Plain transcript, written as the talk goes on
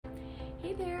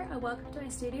Hey there, welcome to my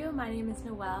studio. My name is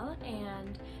Noelle,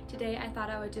 and today I thought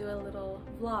I would do a little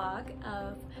vlog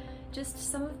of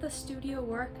just some of the studio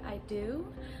work I do.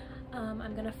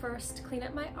 I'm gonna first clean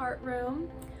up my art room.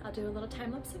 I'll do a little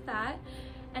time lapse of that,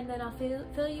 and then I'll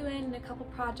fill you in a couple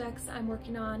projects I'm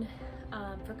working on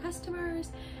for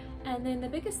customers. And then the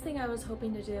biggest thing I was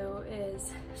hoping to do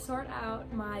is sort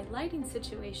out my lighting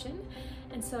situation.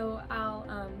 And so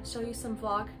I'll show you some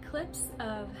vlog clips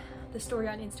of the story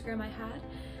on Instagram I had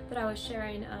that I was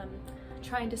sharing,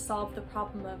 trying to solve the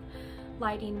problem of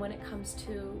lighting when it comes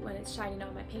to when it's shining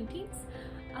on my paintings.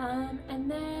 And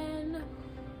then,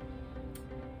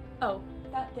 oh,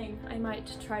 that thing, I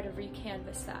might try to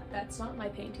recanvas that. That's not my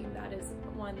painting, that is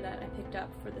one that I picked up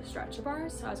for the stretcher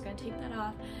bars, so I was gonna take that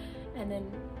off and then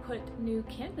put new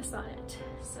canvas on it.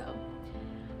 So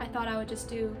I thought I would just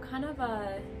do kind of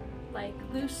a like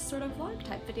loose sort of vlog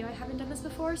type video. I haven't done this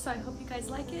before, so I hope you guys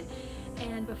like it.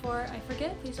 And before I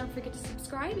forget, please don't forget to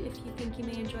subscribe if you think you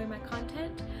may enjoy my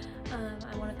content.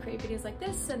 I want to create videos like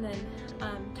this, and then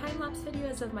time-lapse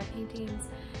videos of my paintings,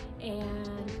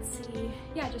 and see,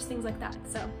 yeah, just things like that.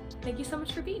 So thank you so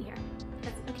much for being here.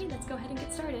 Okay, let's go ahead and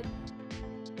get started.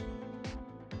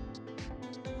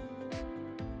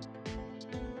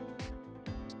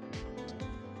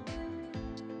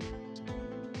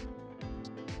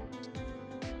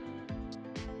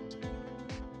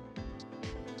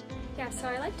 Yeah, so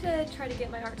I like to try to get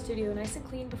my art studio nice and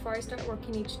clean before I start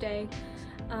working each day.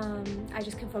 I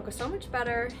just can focus so much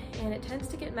better, and it tends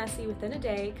to get messy within a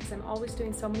day because I'm always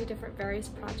doing so many different various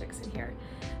projects in here.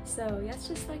 So yeah, it's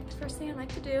just like the first thing I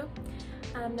like to do.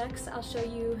 Next, I'll show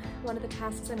you one of the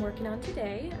tasks I'm working on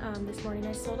today. This morning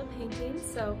I sold a painting,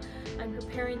 so I'm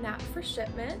preparing that for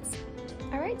shipments.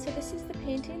 Alright, so this is the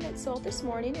painting that sold this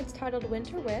morning. It's titled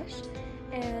Winter Wish,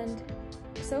 and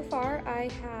so far I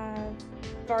have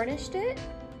varnished it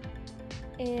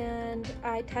and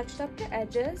I touched up the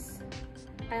edges.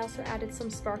 I also added some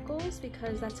sparkles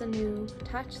because that's a new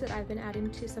touch that I've been adding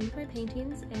to some of my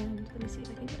paintings, and let me see if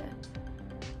I can get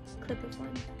a clip of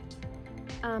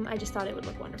one. I just thought it would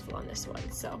look wonderful on this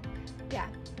one, so yeah.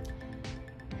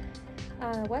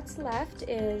 What's left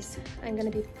is I'm going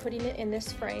to be putting it in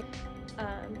this frame,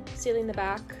 sealing the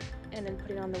back, and then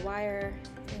putting on the wire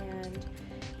and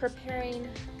preparing.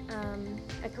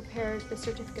 I prepared the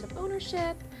certificate of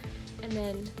ownership and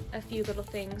then a few little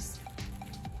things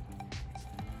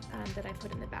that I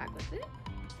put in the bag with it.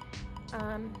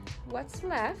 What's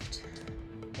left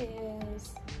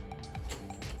is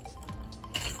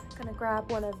I'm gonna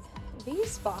grab one of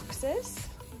these boxes.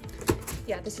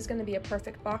 Yeah, this is gonna be a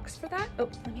perfect box for that. Oh,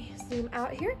 let me zoom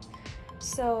out here.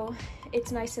 So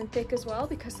it's nice and thick as well,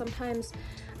 because sometimes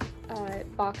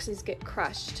boxes get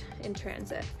crushed in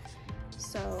transit.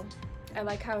 So I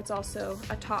like how it's also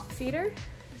a top feeder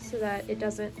so that it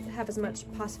doesn't have as much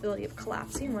possibility of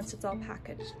collapsing once it's all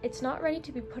packaged. It's not ready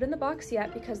to be put in the box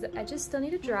yet because the edges still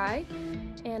need to dry,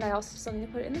 and I also still need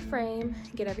to put it in the frame,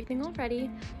 get everything all ready.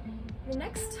 The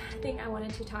next thing I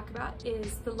wanted to talk about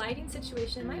is the lighting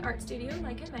situation in my art studio,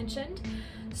 like I mentioned.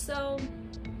 So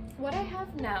what I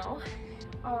have now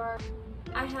are,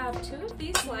 I have two of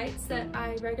these lights that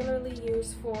I regularly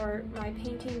use for my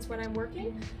paintings when I'm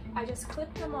working. I just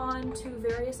clip them on to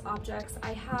various objects.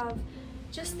 I have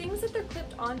just things that they're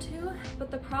clipped onto,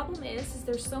 but the problem is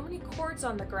there's so many cords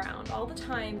on the ground all the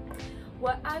time.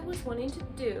 What I was wanting to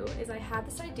do is, I had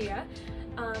this idea.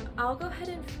 I'll go ahead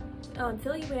and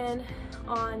fill you in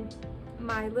on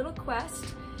my little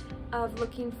quest of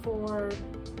looking for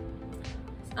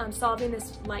solving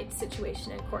this light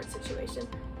situation and cord situation.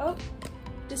 Oh,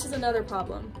 this is another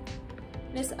problem.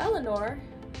 Miss Eleanor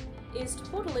is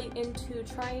totally into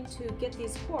trying to get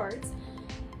these cords,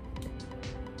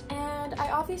 and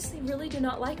I obviously really do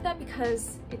not like that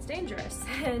because it's dangerous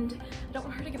and I don't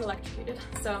want her to get electrocuted.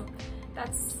 So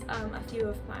that's a few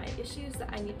of my issues that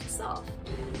I need to solve.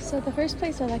 So the first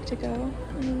place I like to go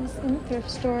is in the thrift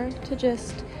store to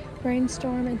just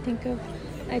brainstorm and think of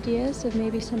ideas of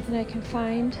maybe something I can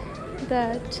find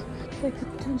that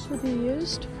could potentially be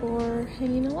used for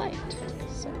hanging a light.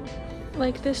 So,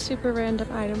 like this super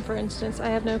random item, for instance, I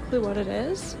have no clue what it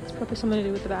is. It's probably something to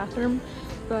do with the bathroom,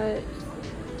 but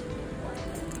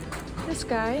this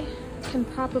guy can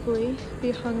probably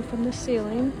be hung from the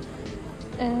ceiling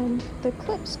and the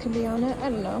clips can be on it.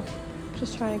 I don't know,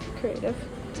 just trying to get creative.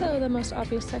 So the most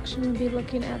obvious section would be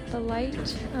looking at the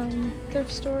light,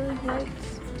 thrift store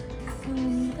lights,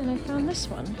 and I found this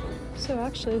one. So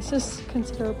actually this is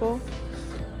considerable,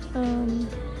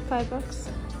 $5.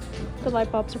 The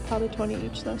light bulbs are probably 20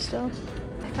 each though still.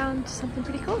 I found something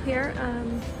pretty cool here.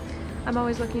 I'm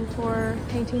always looking for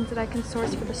paintings that I can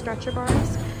source for the stretcher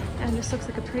bars, and this looks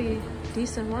like a pretty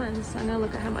decent one, so I'm gonna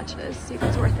look at how much it is, see if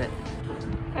it's worth it.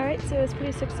 All right, so it was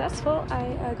pretty successful.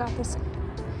 I got this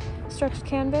stretched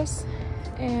canvas,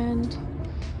 and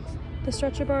the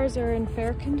stretcher bars are in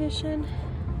fair condition.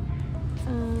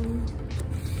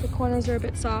 The corners are a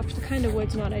bit soft. The kind of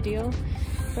wood's not ideal,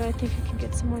 but I think I can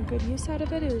get some more good use out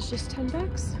of it. It was just 10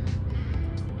 bucks.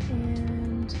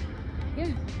 And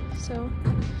yeah, so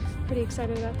pretty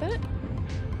excited about that.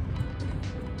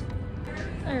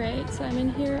 All right, so I'm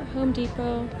in here at Home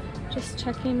Depot, just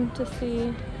checking to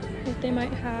see what they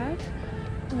might have.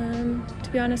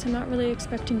 To be honest, I'm not really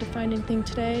expecting to find anything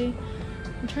today.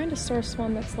 I'm trying to source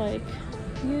one that's like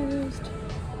used.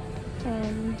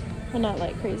 Well, not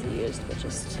like crazy used, but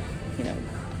just, you know,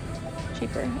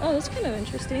 cheaper. Oh, that's kind of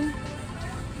interesting.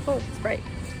 Oh, it's bright.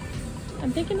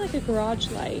 I'm thinking like a garage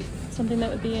light, something that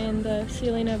would be in the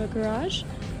ceiling of a garage,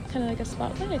 kind of like a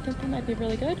spotlight. I think that might be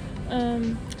really good.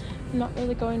 I'm not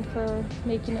really going for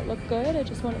making it look good. I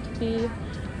just want it to be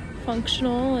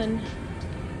functional, and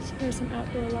so there's some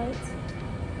outdoor lights.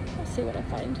 I'll see what I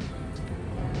find.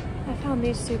 I found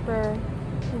these super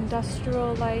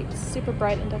industrial lights, super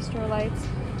bright industrial lights.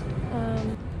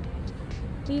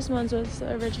 These ones was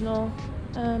the original.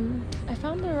 I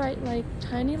found the right like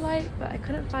tiny light, but I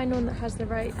couldn't find one that has the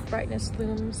right brightness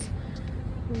looms.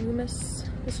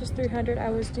 This was 300. I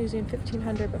was using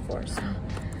 1500 before, so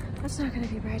that's not gonna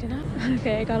be bright enough.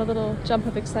 Okay, I got a little jump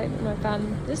of excitement when I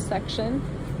found this section.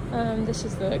 This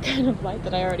is the kind of light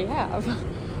that I already have.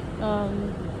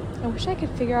 I wish I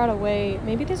could figure out a way,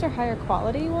 maybe these are higher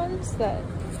quality ones that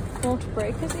won't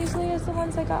break as easily as the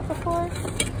ones I got before.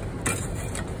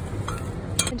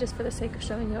 And just for the sake of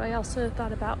showing you, I also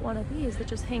thought about one of these that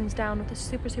just hangs down with a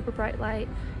super, super bright light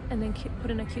and then put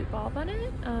in a cute bulb on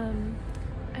it.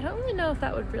 I don't really know if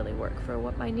that would really work for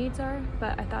what my needs are,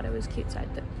 but I thought it was cute,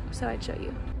 so I'd show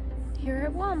you. Here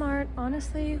at Walmart,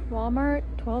 honestly, Walmart,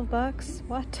 12 bucks,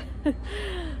 what?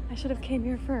 I should have came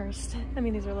here first. I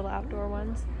mean, these are little outdoor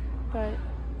ones, but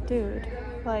dude,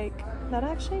 like, that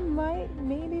actually might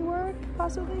maybe work,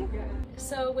 possibly.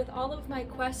 So with all of my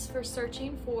quests for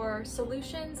searching for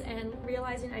solutions and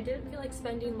realizing I didn't feel like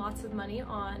spending lots of money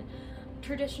on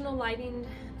traditional lighting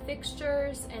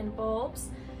fixtures and bulbs,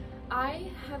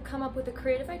 I have come up with a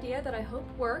creative idea that I hope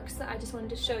works that I just wanted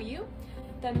to show you.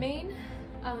 The main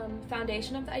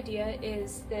foundation of the idea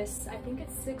is this, I think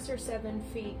it's 6 or 7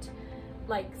 feet,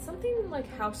 like something like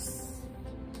house.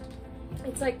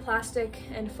 It's like plastic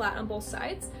and flat on both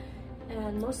sides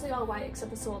and mostly all white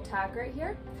except this little tag right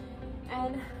here.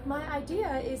 And my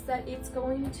idea is that it's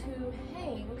going to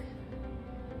hang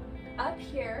up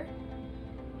here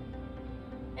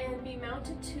and be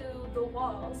mounted to the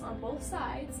walls on both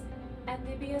sides, and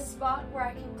there'd be a spot where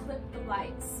I can clip the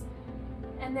lights.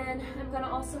 And then I'm gonna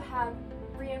also have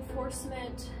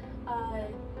reinforcement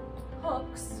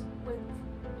hooks with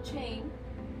chain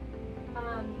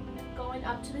going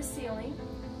up to the ceiling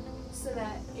so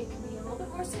that it can be a little bit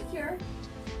more secure.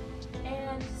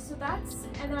 And so that's,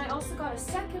 and then I also got a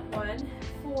second one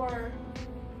for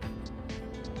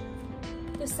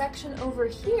the section over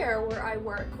here where I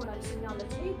work when I'm sitting on the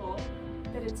table,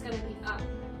 that it's gonna be up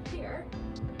here.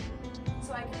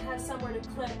 So I can have somewhere to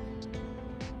clip.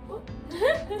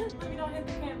 Let me not hit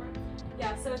the camera.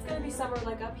 Yeah, so it's gonna be somewhere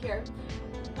like up here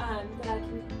that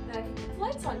I can put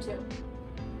lights onto.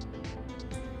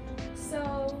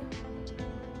 So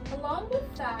along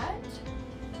with that,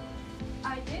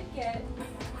 I did get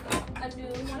a new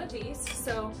one of these.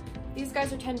 So these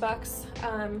guys are 10 bucks.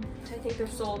 I think they're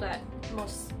sold at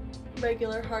most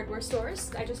regular hardware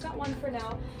stores. I just got one for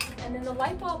now. And then the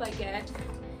light bulb I get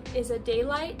is a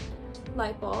daylight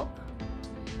light bulb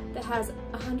that has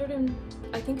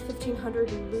 1500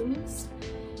 lumens,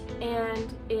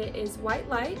 and it is white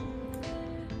light.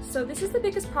 So this is the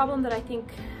biggest problem that I think,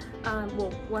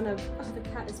 well, the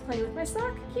cat is playing with my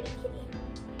sock. Kitty,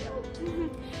 kitty.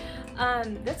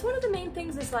 That's one of the main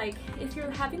things is like, if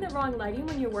you're having the wrong lighting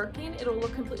when you're working, it'll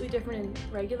look completely different in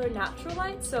regular natural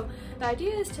light. So the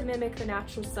idea is to mimic the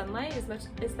natural sunlight as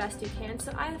best you can.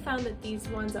 So I have found that these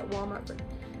ones at Walmart, I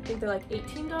think they're like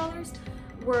 $18,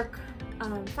 work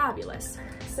fabulous.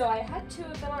 So I had 2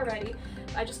 of them already.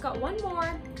 I just got 1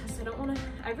 more because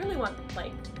I really want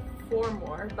like 4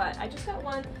 more, but I just got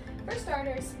 1 for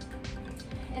starters.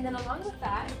 And then along with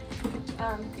that,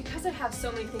 because I have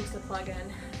so many things to plug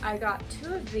in, I got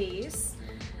 2 of these.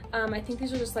 I think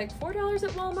these are just like $4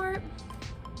 at Walmart.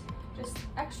 Just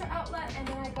extra outlet, and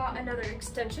then I got another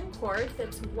extension cord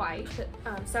that's white.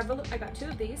 I got 2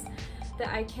 of these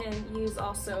that I can use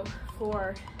also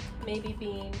for maybe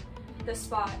being the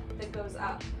spot that goes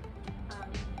up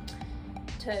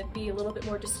to be a little bit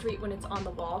more discreet when it's on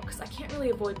the wall, because I can't really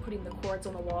avoid putting the cords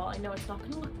on the wall. I know it's not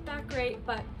going to look that great,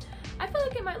 but I feel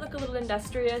like it might look a little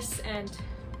industrious. And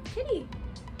kitty,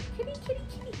 kitty, kitty,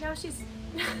 kitty. Now she's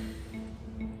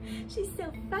she's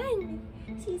so fun.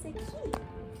 She's a kitty.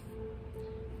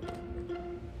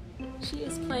 She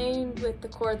is playing with the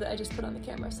cord that I just put on the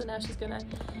camera, so now she's gonna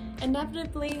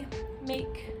inevitably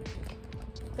make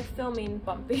the filming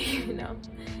bumpy, you know.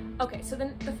 Okay, so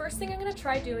then the first thing I'm gonna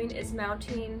try doing is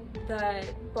mounting the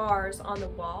bars on the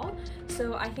wall.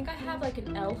 So I think I have like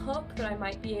an L hook that I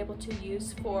might be able to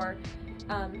use for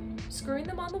screwing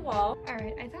them on the wall. All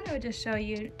right, I thought I would just show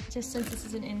you, just since this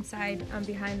is an inside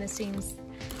behind the scenes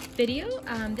video.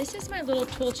 This is my little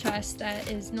tool chest that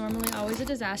is normally always a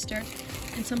disaster,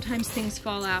 and sometimes things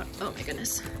fall out. Oh my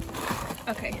goodness.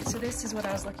 Okay, so this is what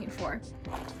I was looking for.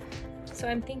 So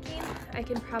I'm thinking I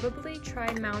can probably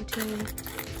try mounting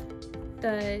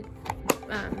the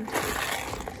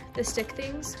stick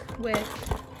things with,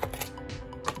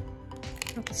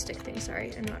 not the stick thing,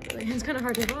 sorry, I'm not really, it's kind of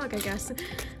hard to vlog, I guess.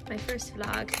 My first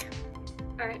vlog.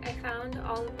 All right, I found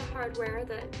all of the hardware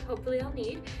that hopefully I'll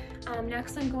need.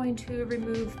 Next I'm going to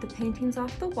remove the paintings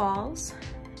off the walls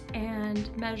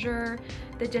and measure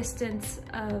the distance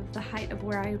of the height of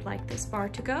where I would like this bar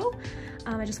to go.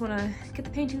 I just want to get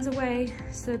the paintings away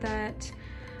so that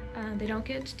they don't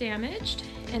get damaged,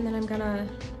 and then I'm gonna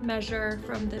measure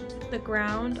from the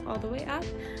ground all the way up.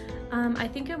 I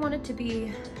think I want it to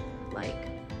be like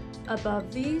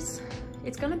above these.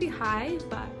 It's gonna be high,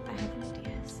 but I have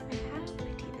ideas. I have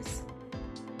ideas.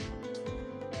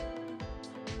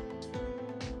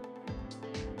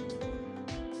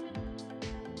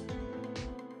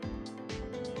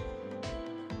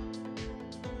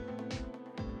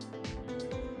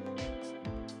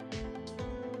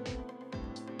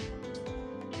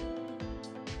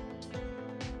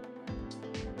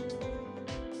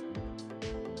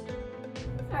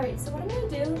 Alright, so what I'm going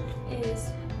to do is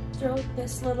drill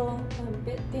this little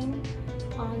bit thing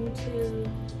onto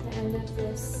the end of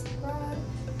this rod,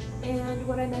 and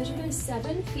what I measured is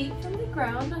 7 feet from the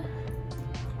ground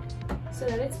so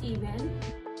that it's even.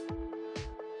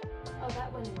 Oh,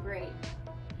 that went in great.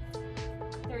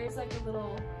 There is like a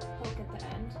little hook at the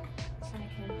end, kind of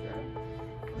came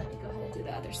through. Let me go ahead and do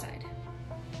the other side.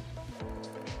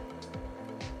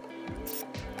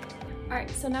 Alright,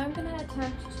 so now I'm going to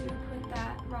attempt to put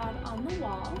that rod on the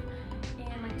wall,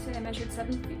 and like I said, I measured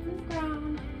 7 feet from the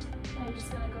ground, and I'm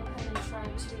just going to go ahead and try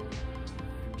to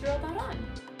drill that on.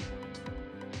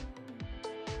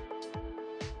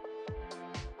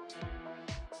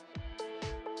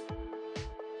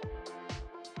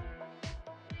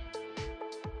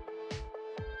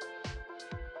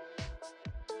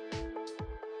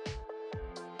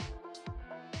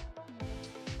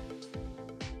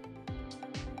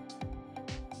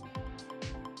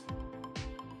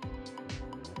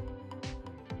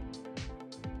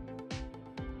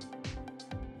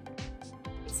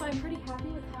 So I'm pretty happy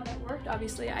with how that worked.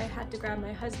 Obviously I had to grab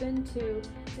my husband to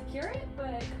secure it,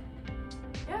 but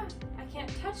yeah, I can't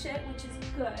touch it, which is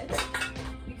good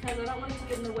because I don't want it to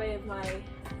get in the way of my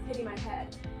hitting my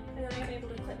head. And then I'm able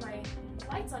to clip my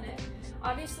lights on it.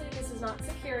 Obviously this is not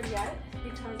secured yet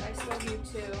because I still need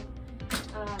to,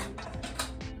 I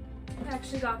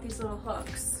actually got these little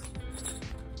hooks.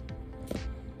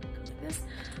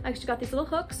 I actually got these little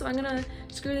hooks, so I'm gonna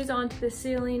screw these onto the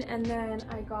ceiling, and then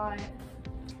I got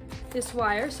this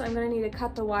wire, so I'm going to need to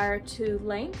cut the wire to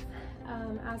length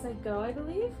as I go, I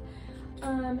believe,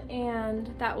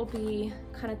 and that will be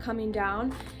kind of coming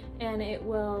down, and it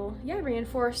will, yeah,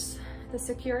 reinforce the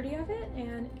security of it,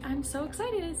 and I'm so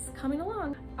excited it's coming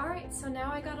along. Alright, so now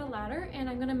I got a ladder, and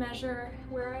I'm going to measure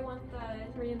where I want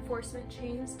the reinforcement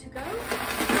chains to go.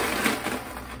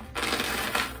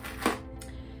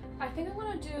 I think I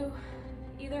want to do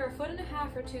either 1.5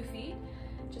 feet or 2 feet,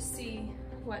 just see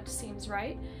what seems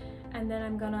right. And then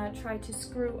I'm gonna try to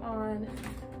screw on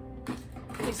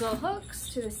these little hooks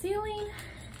to the ceiling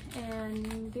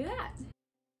and do that.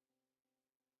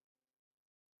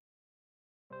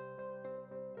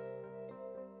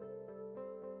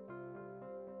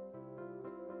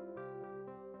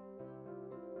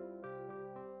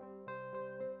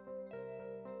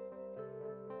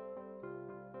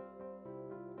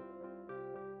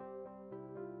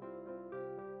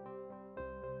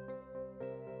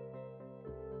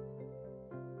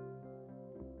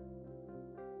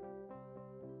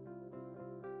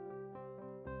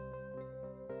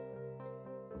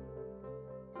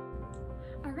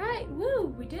 All right, woo,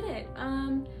 we did it.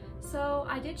 So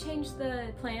I did change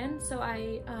the plan, so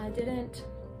I didn't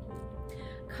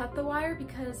cut the wire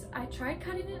because I tried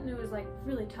cutting it and it was like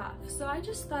really tough. So I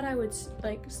just thought I would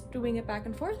like doing it back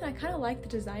and forth, and I kind of like the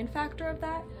design factor of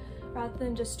that rather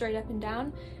than just straight up and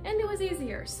down, and it was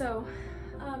easier. So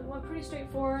it went pretty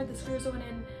straightforward. The screws went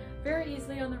in very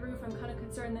easily on the roof. I'm kind of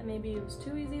concerned that maybe it was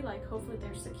too easy, like hopefully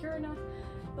they're secure enough.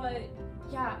 But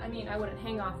yeah, I mean, I wouldn't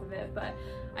hang off of it, but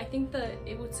I think that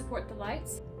it would support the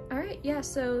lights. All right, yeah,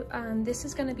 so this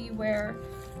is gonna be where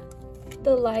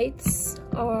the lights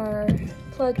are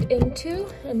plugged into,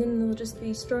 and then they'll just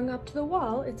be strung up to the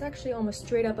wall. It's actually almost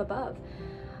straight up above.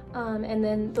 And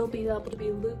then they'll be able to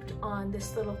be looped on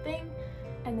this little thing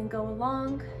and then go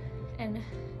along and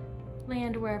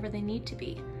land wherever they need to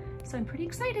be. So I'm pretty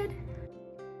excited.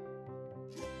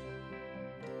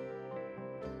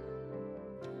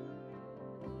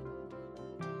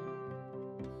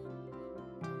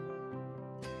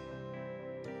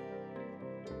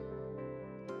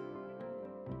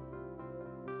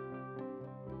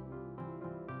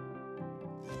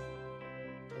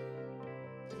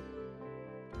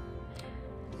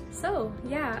 So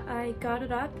yeah, I got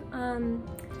it up.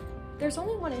 There's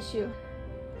only one issue.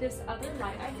 This other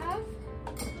light I have,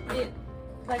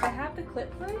 I have the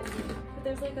clip for it, but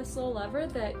there's like a slow lever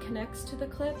that connects to the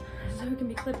clip so it can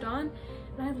be clipped on,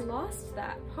 and I've lost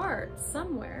that part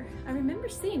somewhere. I remember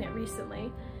seeing it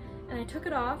recently, and I took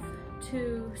it off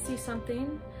to see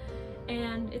something,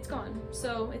 and it's gone.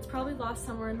 So it's probably lost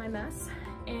somewhere in my mess,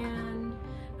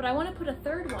 but I want to put a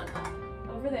third one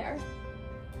over there.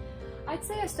 I'd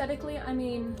say aesthetically, I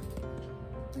mean,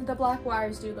 the black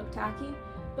wires do look tacky,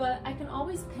 but I can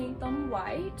always paint them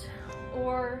white,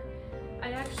 or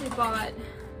I actually bought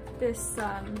this,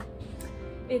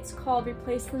 it's called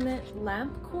replacement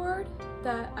lamp cord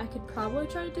that I could probably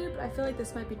try to do, but I feel like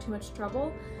this might be too much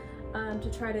trouble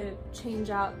to try to change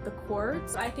out the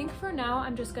cords. I think for now,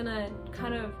 I'm just gonna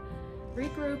kind of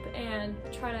regroup and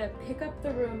try to pick up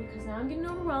the room, because now I'm getting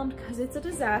overwhelmed because it's a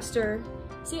disaster.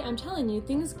 See, I'm telling you,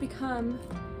 things become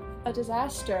a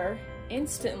disaster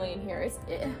instantly in here.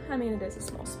 I mean, it is a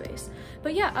small space.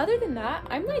 But yeah, other than that,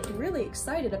 I'm like really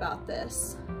excited about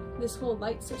this whole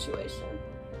light situation.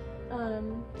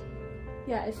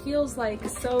 Yeah, it feels like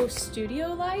so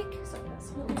studio-like. So that's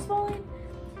what's falling.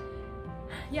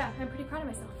 Yeah, I'm pretty proud of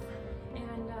myself.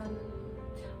 And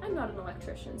I'm not an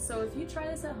electrician, so if you try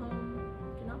this at home,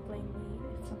 do not blame me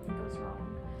if something goes wrong.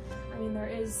 I mean, there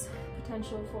is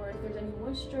potential for if there's any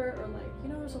moisture, or like, you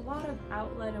know, there's a lot of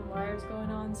outlet and wires going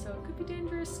on, so it could be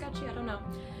dangerous, sketchy, I don't know.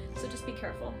 So just be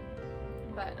careful.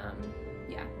 But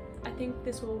yeah, I think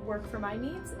this will work for my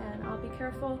needs, and I'll be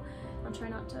careful. I'll try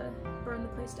not to burn the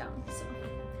place down, so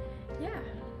yeah.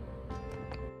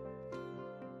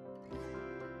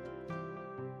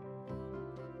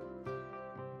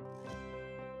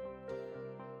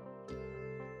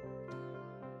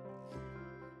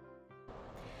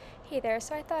 Hey there,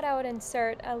 so I thought I would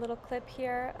insert a little clip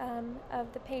here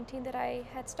of the painting that I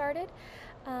had started.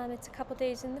 It's a couple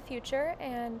days in the future,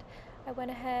 and I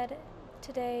went ahead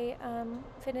today,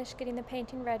 finished getting the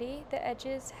painting ready. The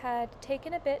edges had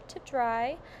taken a bit to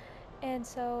dry, and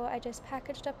so I just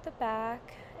packaged up the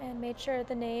back and made sure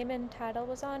the name and title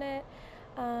was on it.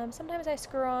 Sometimes I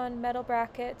screw on metal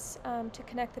brackets to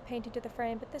connect the painting to the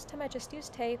frame, but this time I just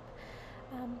used tape.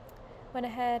 Went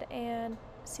ahead and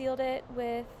sealed it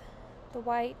with the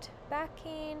white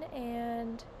backing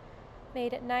and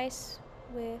made it nice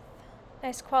with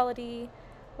nice quality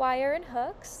wire and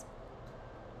hooks,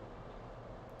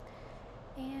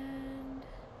 and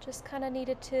just kind of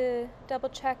needed to double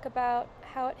check about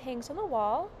how it hangs on the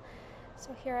wall.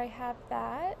 So here I have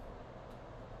that.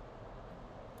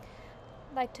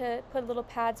 I like to put little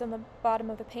pads on the bottom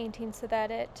of the painting so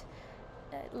that it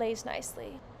lays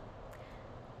nicely.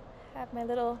 Have my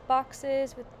little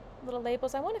boxes with little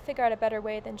labels. I want to figure out a better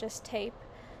way than just tape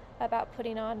about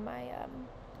putting on my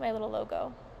my little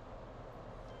logo.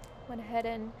 Went ahead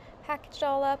and packaged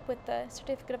all up with the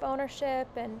certificate of ownership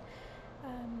and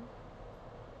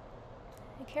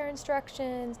care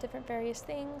instructions, different various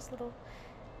things, little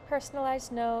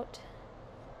personalized note,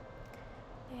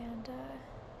 and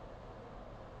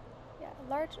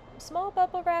yeah, small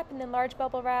bubble wrap, and then large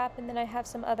bubble wrap, and then I have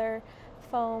some other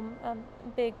foam,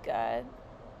 big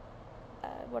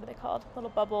what are they called?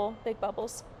 Big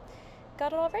bubbles.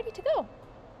 Got it all ready to go.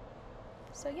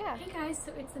 So yeah. Hey guys,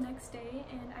 so it's the next day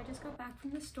and I just got back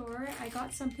from the store. I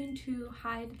got something to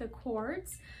hide the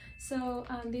cords. So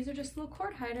these are just little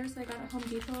cord hiders I got at Home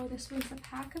Depot. This was a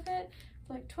pack of it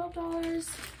for like $12.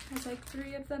 There's like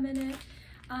 3 of them in it.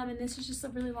 And this is just a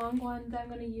really long one that I'm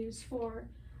going to use for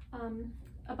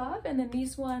above, and then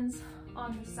these ones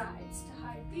on the sides to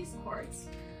hide these cords.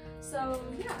 So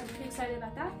yeah, I'm pretty excited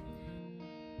about that.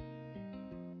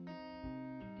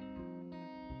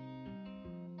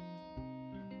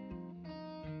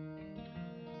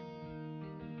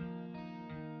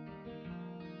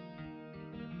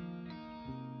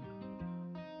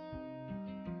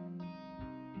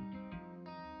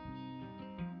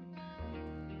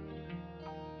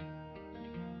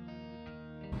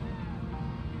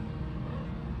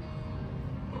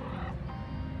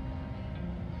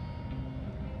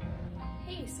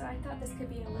 Hey, so I thought this could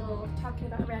be a little talking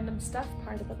about random stuff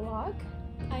part of the vlog.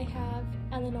 I have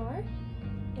Eleanor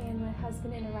and my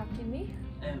husband interrupting me.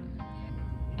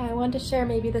 I wanted to share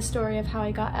maybe the story of how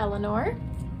I got Eleanor,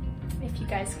 if you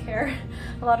guys care.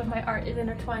 A lot of my art is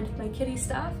intertwined with my kitty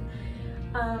stuff.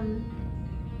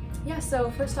 Yeah,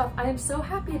 so first off, I am so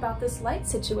happy about this light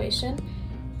situation.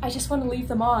 I just want to leave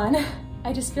them on.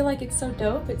 I just feel like it's so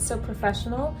dope, it's so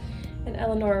professional, and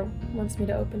Eleanor wants me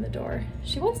to open the door.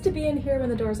 She wants to be in here when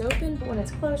the door's open, but when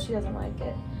it's closed, she doesn't like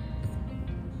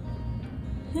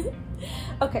it.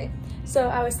 Okay, so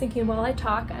I was thinking while I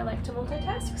talk, I like to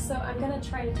multitask, so I'm gonna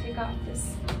try to take off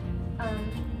this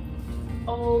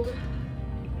old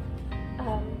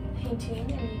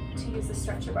painting and to use the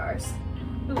stretcher bars.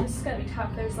 Ooh, this is gonna be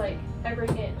tough. There's like every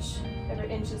inch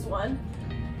is one.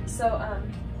 So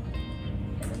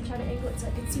let me try to angle it so I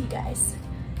can see you guys.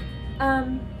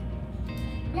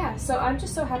 Yeah, so I'm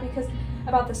just so happy because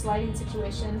about this lighting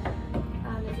situation.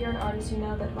 If you're an artist, you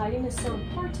know that lighting is so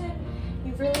important.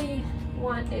 You really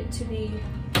want it to be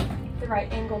the right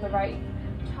angle, the right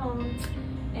tone,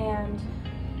 and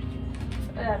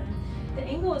the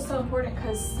angle is so important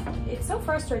because it's so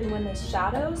frustrating when there's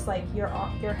shadows, like your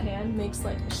hand makes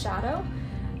like a shadow.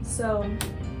 So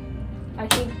I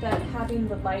think that having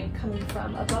the light coming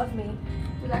from above me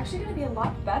is actually going to be a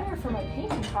lot better for my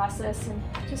painting process and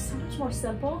just so much more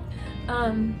simple.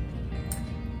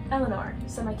 Eleanor,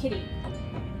 so my kitty.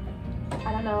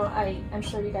 I don't know, I'm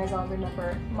sure you guys all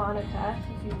remember Monica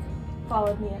if you've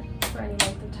followed me for any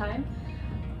length of time.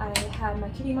 I had my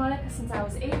kitty Monica since I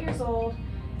was 8 years old.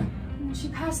 She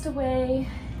passed away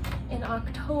in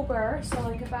October, so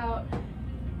like about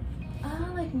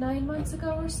like 9 months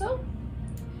ago or so.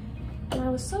 And I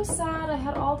was so sad. I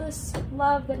had all this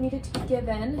love that needed to be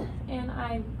given, and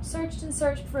I searched and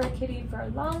searched for a kitty for a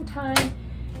long time,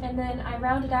 and then I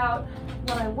rounded out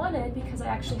what I wanted because I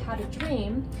actually had a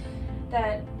dream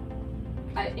that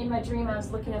in my dream I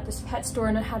was looking at this pet store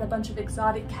and it had a bunch of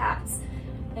exotic cats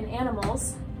and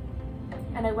animals.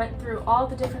 And I went through all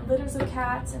the different litters of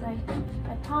cats, and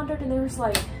I pondered, and there was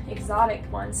like exotic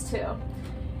ones too.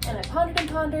 And I pondered and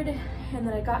pondered, and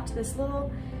then I got to this little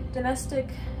domestic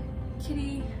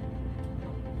kitty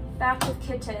batch of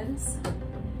kittens.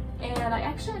 And I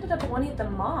actually ended up wanting the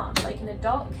mom, like an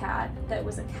adult cat that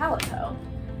was a calico.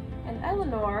 And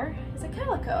Eleanor is a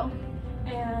calico.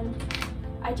 And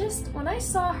when I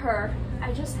saw her,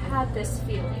 I just had this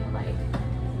feeling like,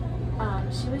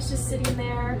 she was just sitting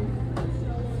there,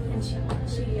 and she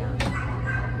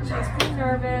was pretty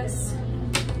nervous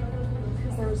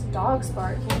because there was dogs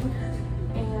barking,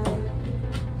 and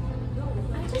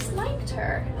I just liked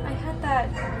her. I had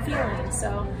that feeling.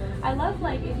 So I love,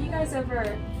 like, if you guys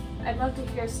ever, I'd love to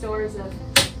hear stories of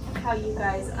how you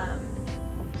guys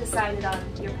decided on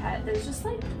your pet. There's just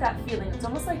like that feeling. It's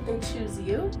almost like they choose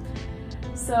you.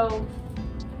 So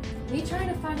me trying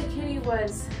to find a kitty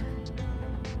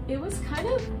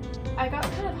I got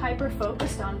kind of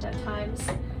hyper-focused on it at times.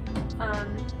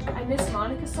 I miss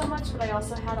Monica so much, but I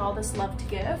also had all this love to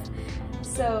give.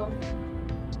 So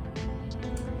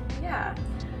yeah,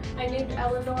 I named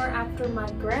Eleanor after my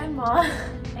grandma,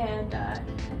 and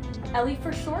Ellie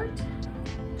for short.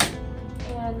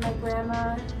 And my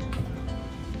grandma,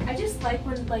 I just like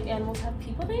when like animals have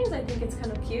people names. I think it's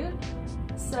kind of cute.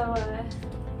 So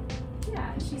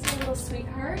yeah, she's a little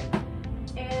sweetheart.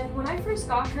 And when I first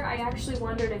got her, I actually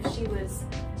wondered if she was,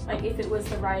 like, if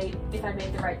I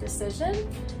made the right decision,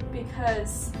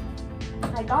 because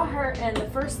I got her and the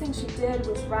first thing she did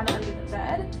was run under the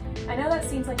bed. I know that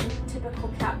seems like typical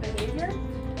cat behavior,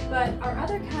 but our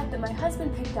other cat that my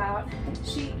husband picked out,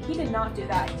 he did not do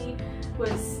that. He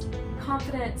was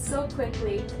confident so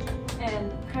quickly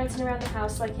and prancing around the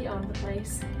house like he owned the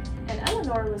place. And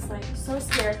Eleanor was like so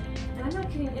scared, and I'm not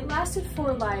kidding, it lasted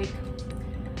for like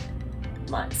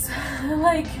months.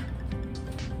 Like,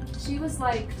 she was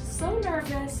like so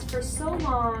nervous for so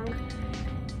long,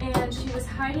 and she was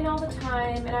hiding all the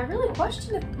time, and I really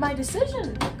questioned my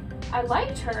decision. I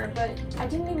liked her, but I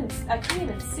couldn't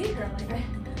even see her. Like,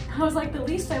 I was like, the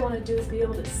least I want to do is be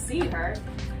able to see her.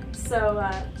 So,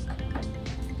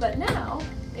 but now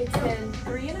it's been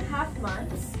 3.5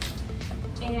 months,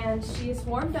 and she's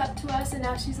warmed up to us, and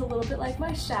now she's a little bit like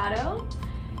my shadow,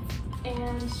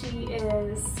 and she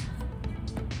is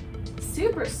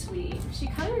super sweet. She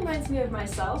kind of reminds me of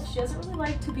myself. She doesn't really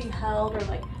like to be held, or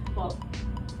like, well,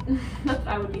 not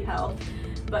that I would be held,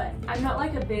 but I'm not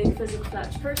like a big physical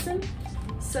touch person,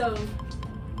 so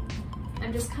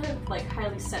I'm just kind of like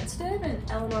highly sensitive, and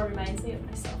Eleanor reminds me of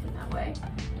myself in that way.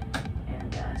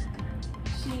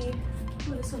 And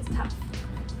ooh, this one's tough.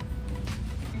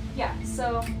 Yeah,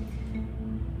 so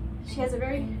She has a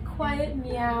very quiet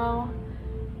meow,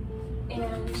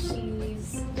 and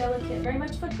she's delicate, very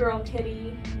much of a girl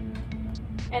kitty.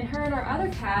 And her and our other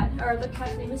cat, our other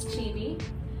cat's name is Chibi,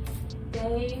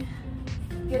 they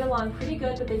get along pretty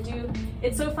good, but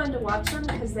it's so fun to watch them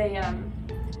because they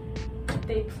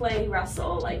play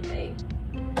wrestle, like they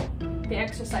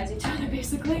exercise each other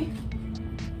basically.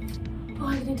 Oh,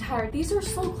 I'm getting tired. These are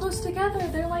so close together.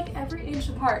 They're like every inch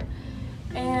apart.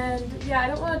 And yeah, I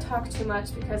don't want to talk too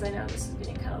much because I know this is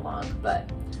getting kind of long,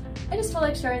 but I just felt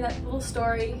like sharing that little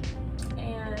story,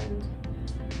 and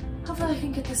hopefully I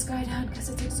can get this guy done because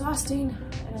it's exhausting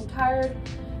and I'm tired.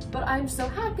 But I'm so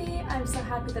happy. I'm so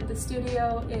happy that the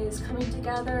studio is coming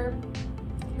together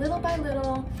little by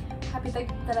little. Happy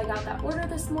that I got that order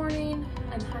this morning.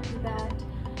 I'm happy that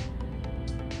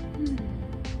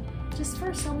just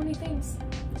for so many things.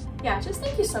 Yeah, just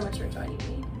thank you so much for joining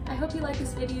me. I hope you like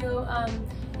this video.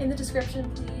 In the description,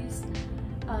 please,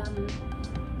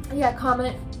 yeah,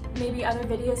 comment maybe other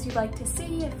videos you'd like to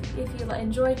see if you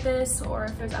enjoyed this, or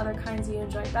if there's other kinds you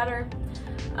enjoy better.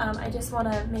 I just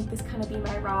want to make this kind of be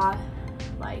my raw,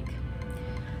 like,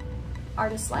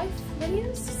 artist life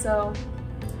videos, so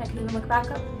I can even look back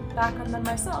on them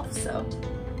myself, so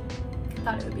I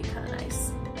thought it would be kind of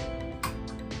nice.